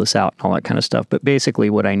would shell this out and all that kind of stuff. But basically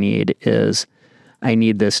what I need is, I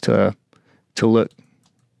need this to look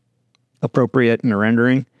appropriate in a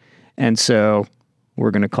rendering. And so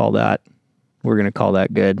we're going to call that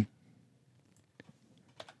good.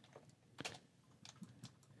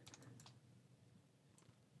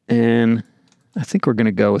 And I think we're going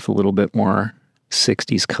to go with a little bit more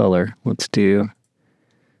 60s color. Let's do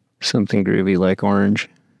something groovy like orange.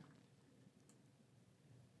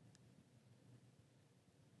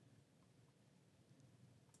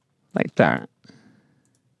 Like that.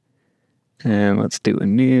 And let's do a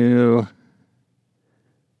new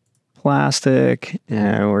plastic,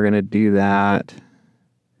 and we're going to do that.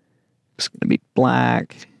 It's going to be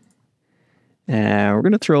black. And we're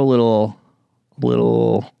going to throw a little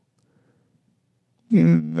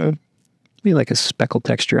maybe like a speckle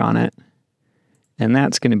texture on it. And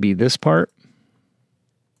that's going to be this part.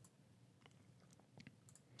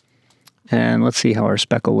 And let's see how our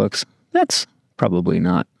speckle looks. That's probably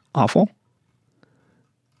not awful.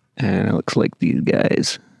 And it looks like these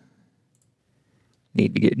guys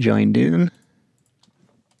need to get joined in.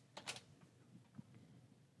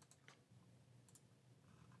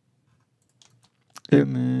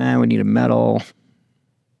 And then we need a metal.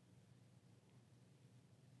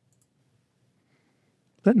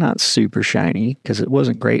 But not super shiny, because it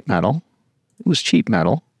wasn't great metal. It was cheap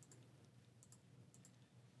metal.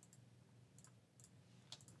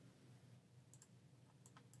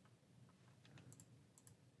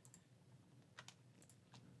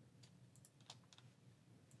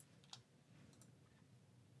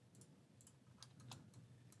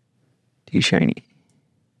 Too shiny.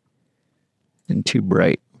 And too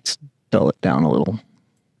bright. Let's dull it down a little.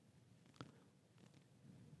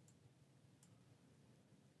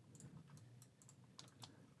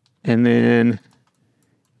 And then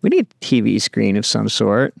we need a TV screen of some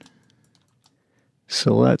sort.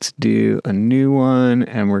 So let's do a new one,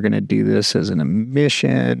 and we're going to do this as an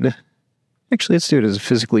emission. Actually, let's do it as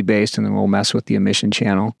physically based, and then we'll mess with the emission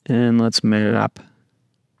channel. And let's map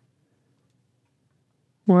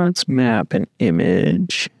an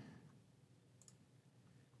image.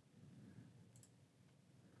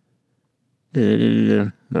 I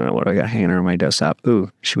don't know what I got hanging on my desktop. Ooh,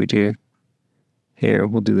 should we do? Here,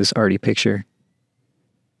 we'll do this arty picture.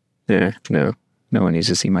 No one needs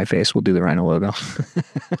to see my face. We'll do the Rhino logo.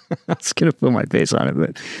 I was going to put my face on it,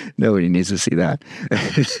 but nobody needs to see that.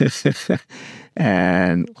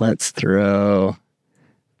 And let's throw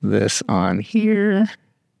this on here.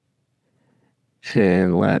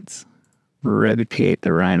 And let's rotate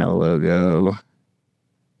the Rhino logo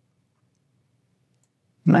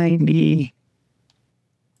 90.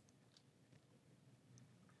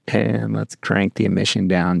 And let's crank the emission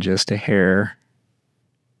down just a hair.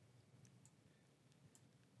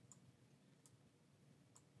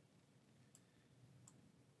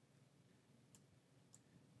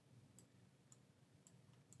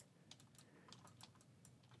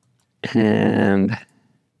 And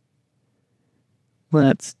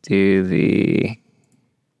let's do the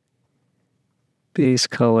base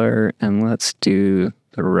color, and let's do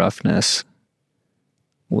the roughness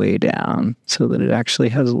way down so that it actually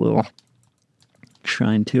has a little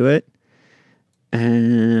shine to it.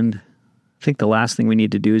 And I think the last thing we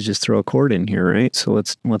need to do is just throw a chord in here, right? So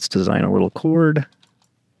let's design a little chord.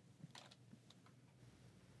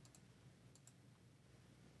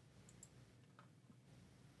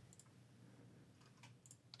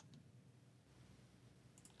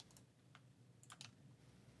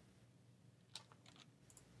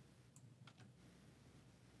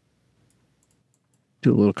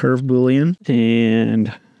 Do a little curve boolean,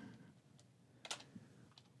 and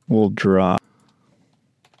we'll draw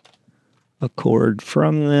a chord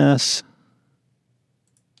from this.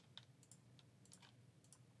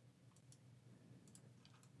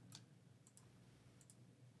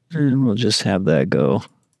 And we'll just have that go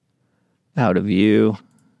out of view.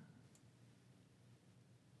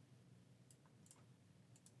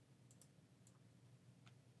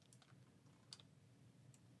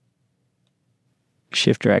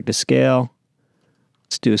 Shift drag to scale.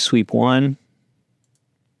 Let's do a sweep 1.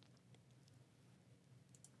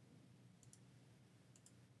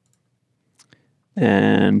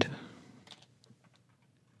 And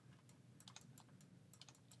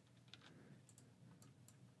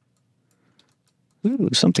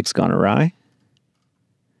something's gone awry.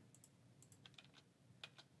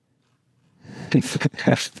 I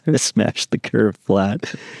have to smash the curve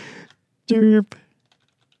flat. Derp.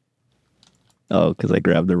 Oh, because I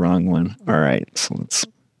grabbed the wrong one. All right, so let's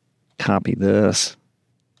copy this.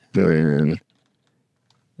 Then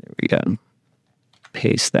there we go.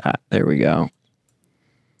 Paste that. There we go.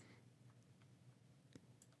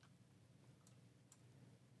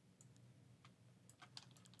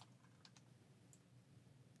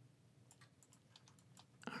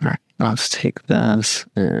 All right, let's take this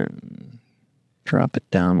and drop it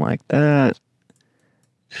down like that.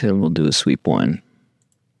 And we'll do a sweep one.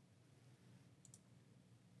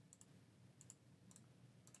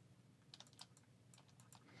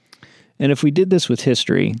 And if we did this with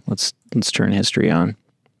history, let's turn history on.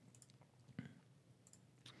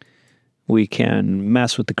 We can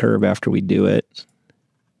mess with the curve after we do it.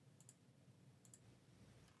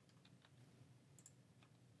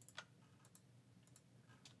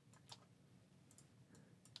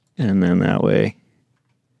 And then that way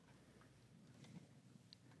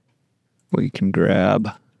we can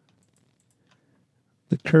grab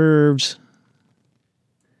the curves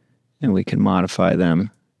and we can modify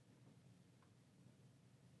them.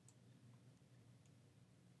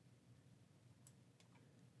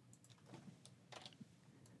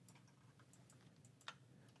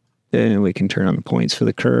 Then we can turn on the points for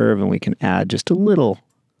the curve and we can add just a little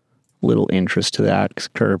interest to that because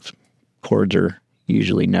curve chords are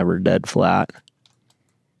usually never dead flat.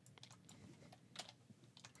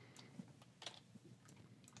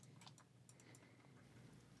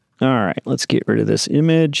 All right, let's get rid of this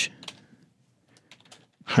image.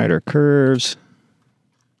 Hide our curves.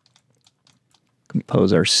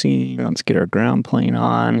 Compose our scene. Let's get our ground plane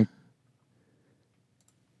on.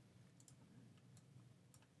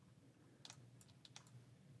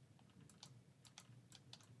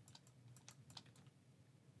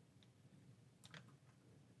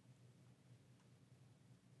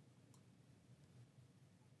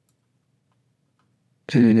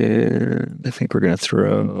 I think we're going to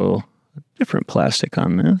throw different plastic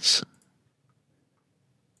on this.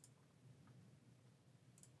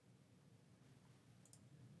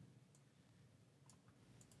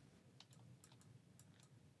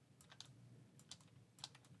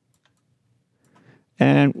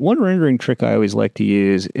 And one rendering trick I always like to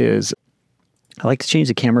use is I like to change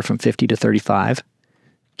the camera from 50 to 35.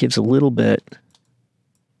 Gives a little bit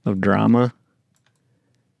of drama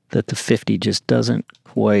that the 50 just doesn't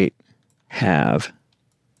quite have.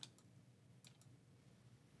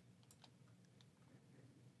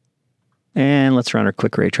 And let's run our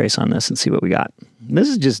quick ray trace on this and see what we got. This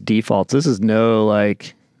is just defaults. This is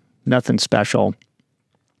nothing special.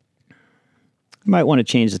 I might want to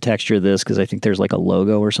change the texture of this because I think there's like a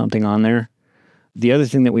logo or something on there. The other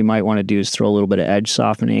thing that we might want to do is throw a little bit of edge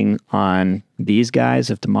softening on these guys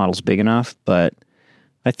if the model's big enough, but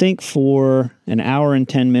I think for an hour and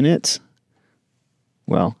 10 minutes,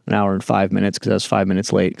 well, an hour and 5 minutes because I was 5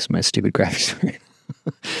 minutes late because my stupid graphics screen.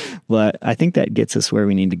 But I think that gets us where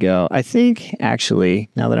we need to go. I think, actually,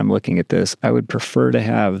 now that I'm looking at this, I would prefer to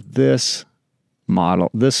have this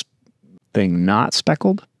model, this thing not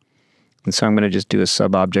speckled. And so I'm going to just do a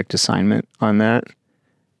sub-object assignment on that.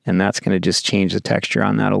 And that's going to just change the texture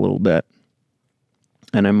on that a little bit.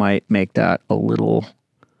 And I might make that a little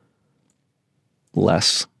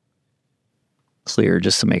less clear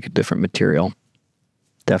just to make a different material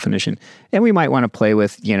definition. And we might want to play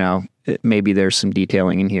with, maybe there's some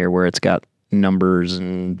detailing in here where it's got numbers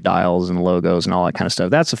and dials and logos and all that kind of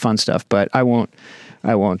stuff. That's the fun stuff, but I won't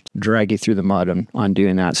drag you through the mud on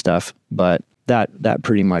doing that stuff. But that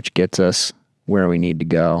pretty much gets us where we need to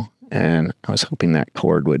go. And I was hoping that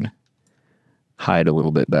chord would hide a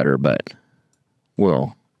little bit better, but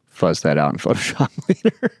we'll fuzz that out in Photoshop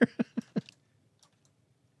later.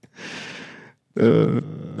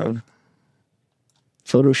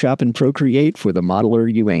 Photoshop and Procreate for the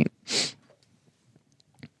modeler you ain't.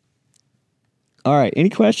 All right, any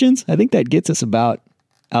questions? I think that gets us about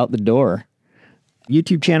out the door.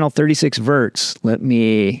 YouTube channel 36 Verts. Let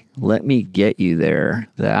me get you there.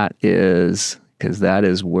 That is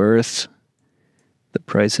worth the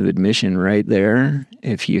price of admission right there.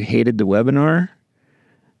 If you hated the webinar,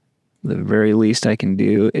 the very least I can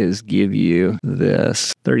do is give you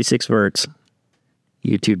this 36 Verts.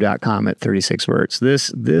 YouTube.com at 36 Verts.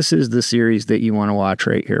 This is the series that you want to watch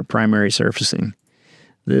right here, primary surfacing.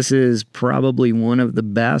 This is probably one of the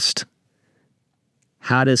best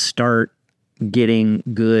how to start getting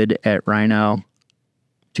good at Rhino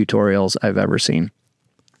tutorials I've ever seen.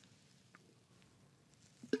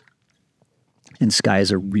 And Sky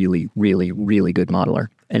is a really, really, really good modeler.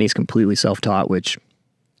 And he's completely self-taught, which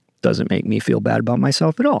doesn't make me feel bad about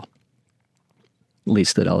myself at all. At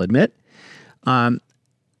least that I'll admit.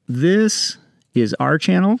 This is our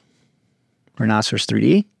channel, Rhinoceros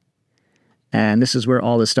 3D. And this is where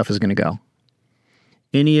all this stuff is going to go.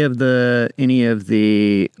 Any of the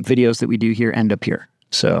videos that we do here end up here.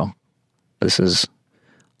 So this is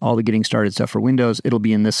all the getting started stuff for Windows. It'll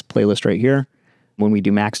be in this playlist right here. When we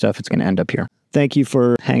do Mac stuff, it's going to end up here. Thank you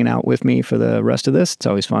for hanging out with me for the rest of this. It's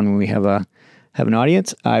always fun when we have an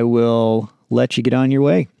audience. I will let you get on your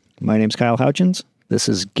way. My name's Kyle Houchins. This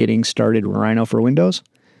is Getting Started Rhino for Windows.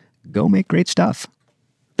 Go make great stuff.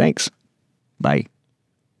 Thanks. Bye.